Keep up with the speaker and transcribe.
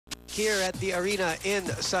here at the arena in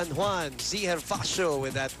San Juan. Ziher Fascio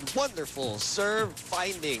with that wonderful serve,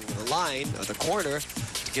 finding the line of the corner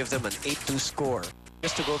to give them an 8-2 score.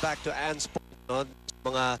 Just to go back to Anne's point, no,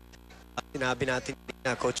 mga sinabi natin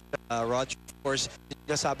na Coach Roger, of course,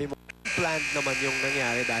 nasabi mo, planned naman yung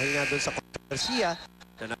nangyari dahil nga doon sa Garcia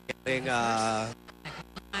na nangyaring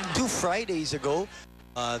 2 Fridays ago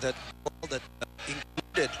that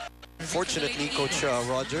included, fortunately, Coach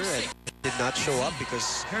Roger did not show up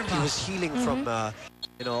because he was healing from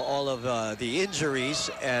all of the injuries,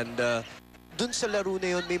 and dun sa laro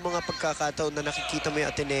na yun, may mga pagkakataon na nakikita mo yung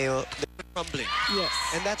Ateneo crumbling. Yes.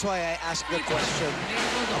 And that's why I asked the question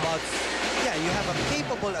about, yeah, you have a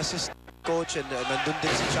capable assistant coach, and nandun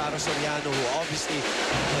din si Charo Soriano, who obviously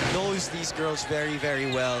knows these girls very, very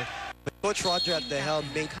well. But Coach Roger at the helm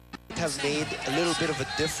have made a little bit of a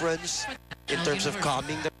difference in terms of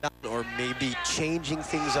calming them down or maybe changing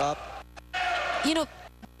things up. You know,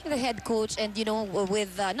 the head coach, and you know,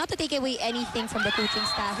 with not to take away anything from the coaching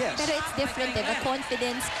staff, yes, but it's different. The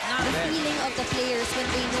confidence, the feeling of the players when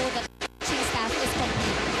they know that the coaching staff is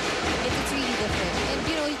complete. It's really different. And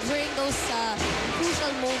you know, during those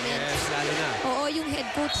crucial moments, yung head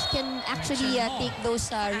coach can actually take those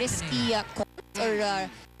risky calls or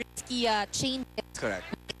risky changes. Correct.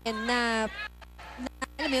 And alam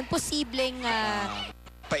mo yun, posibleng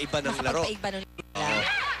paiba ng laro.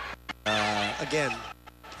 Again,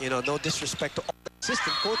 you know, no disrespect to all the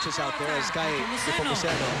assistant coaches out there as Guy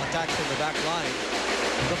Nepomuceno attacks from the back line.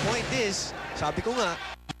 The point is, sabi ko nga,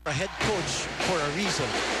 a head coach for a reason.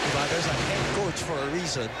 Diba? There's a head coach for a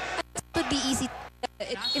reason. It would be easy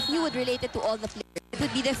if you would relate it to all the players. It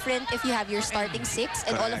would be different if you have your starting 6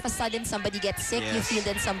 and all of a sudden somebody gets sick, you feel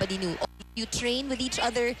then somebody new. Or you train with each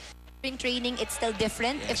other during training, it's still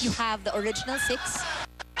different if you have the original 6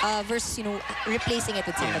 versus, you know, replacing it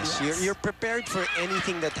with somebody else. You're prepared for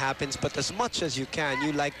anything that happens, but as much as you can,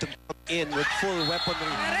 you like to come in with full weaponry.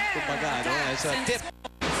 Kumbaga, no? As a tip.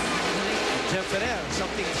 Jem Ferrer,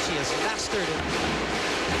 something she has mastered in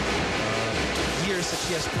years that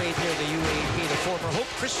she has played here in the UAP, the former Hope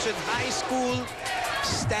Christian High School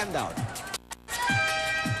standout.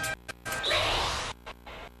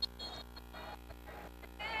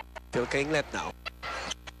 Phil Kainglet now.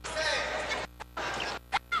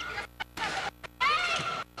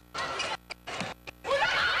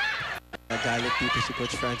 Nagalit dito si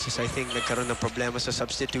Coach Francis. I think nagkaroon ng problema sa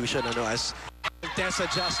substitution, as Tess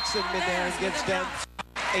adjusts in midair and gives them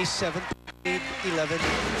a 7-11-4.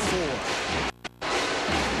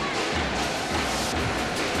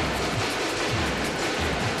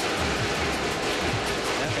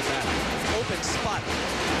 Look at that. Open spot.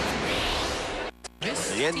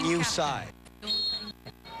 The NU side.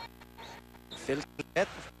 Phil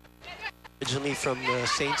Kainglet, originally from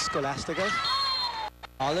St. Scholastica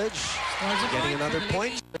College, getting another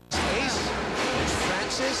point. Ace. Coach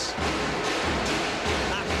Francis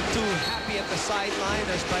not too happy at the sideline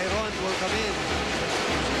as Byron will come in.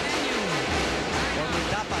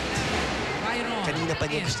 Dapat. Kanina pa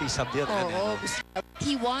niya gusto isab yun.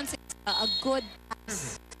 He wants a good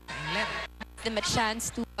pass. Give them a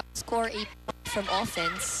chance to score a point from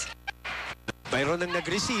offense. Byron ang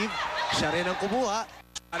nag-receive. Siya rin ang kumuha.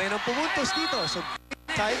 Siya rin ang pumuntos dito. So,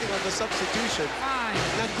 timing on the substitution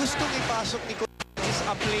na gustong ipasok ni Coach Francis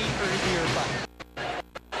a play earlier pa.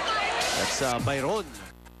 That's Byron.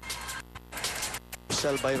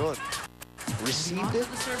 Marcel Byron. Received it,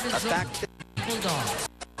 attacked it.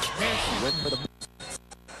 Went for the...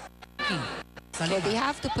 So they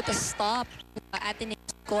have to put a stop to Ateneo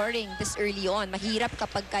scoring this early on. Mahirap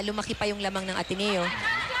kapag lumaki pa yung lamang ng Ateneo.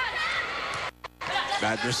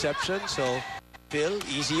 Bad reception, so Phil,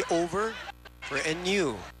 easy over for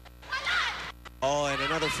NU. Oh, and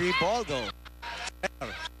another free ball though.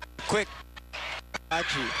 Quick.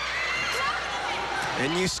 Achi.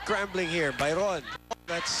 NU scrambling here. Byron.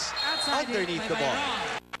 That's underneath the ball.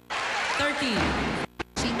 13.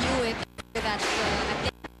 She knew it that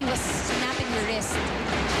he was snapping the wrist.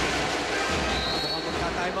 Mukhang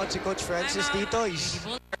magka-timeout si Coach Francis dito. He's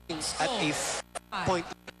at a 8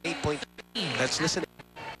 point. Let's listen.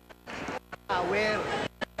 Aware.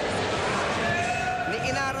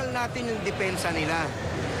 Inaral natin yung depensa nila.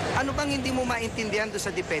 Ano bang hindi mo maintindihan doon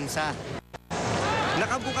sa depensa?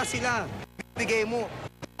 Nakabuka sila. Bigay mo.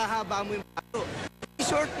 Hahaba mo yung pato.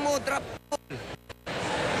 Short mo, drop ball.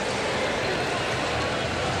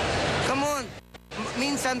 Come on.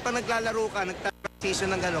 Minsan pa naglalaro ka,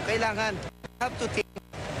 nagta-transition ng gano'n, kailangan have to think.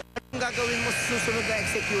 Anong gagawin mo sa susunod na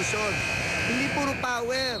execution? Hindi puro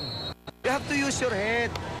power. You have to use your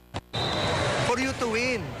head for you to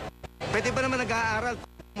win. Pwede ba naman nag-aaral?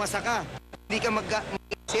 Masa ka. Hindi ka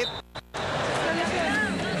Sip.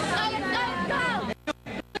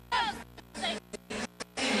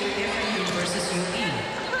 Versus UE.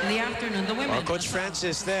 In the afternoon, the women. Coach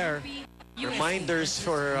Francis there. Reminders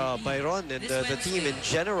for Byron and the team in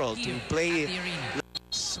general to play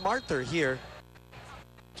smarter here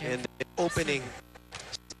in the opening.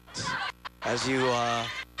 As you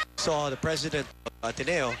saw the president of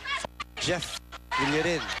Ateneo, Jet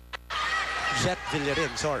Villarin,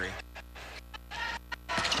 sorry.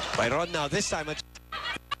 Byron now, this time at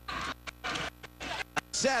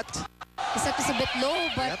set. The set is a bit low,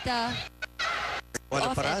 but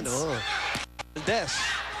Wala para, no? Des.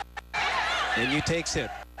 And you takes it.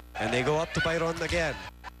 And they go up to Byron again.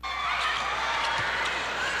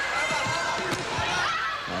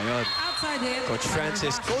 Ayun. Outside hit. Coach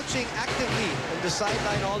Francis coaching actively on the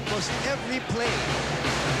sideline almost every play.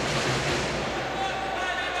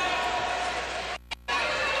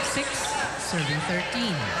 6, serving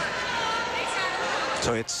 13.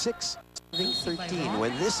 So it's 6, serving 13.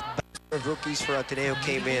 When this batch of rookies for Ateneo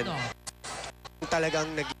came in, talagang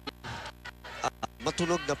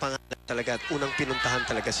matunog na pangalan talaga at unang pinuntahan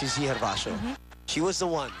talaga si Z Hervasio. She was the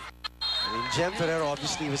one. I mean, Jem Ferrero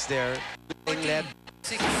obviously was there. Playing led.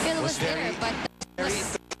 Phil was there, but Very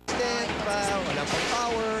insistent, wala pang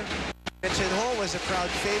power. Gretchen Ho was a crowd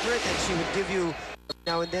favorite and she would give you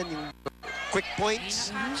now and then quick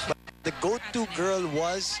points. But the go-to girl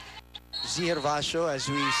was Z Hervasio, as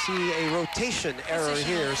we see a rotation error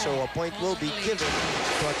here. So a point will be given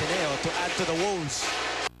to Ateneo to add to the woes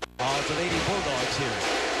of the Lady Bulldogs here.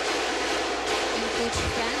 and Coach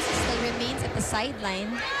Francis still remains at the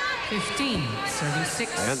sideline. 15, serving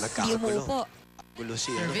 6. Ayan, Di nagkakagulo. umupo. Gulo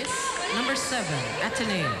si Service number 7,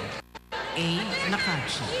 Ateneo. A.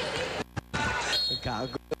 Nakachi.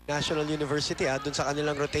 Nagkakagulo. National University, dun sa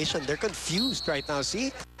kanilang rotation. They're confused right now.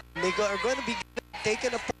 See? They are going to be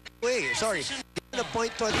taken a point away. Sorry, given a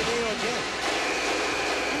point to Ateneo again.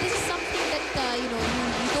 And this is something that, you know,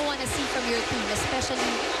 you don't want to see from your team,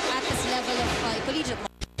 especially at this level of collegiate.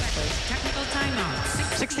 Technical timeout.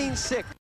 16-6.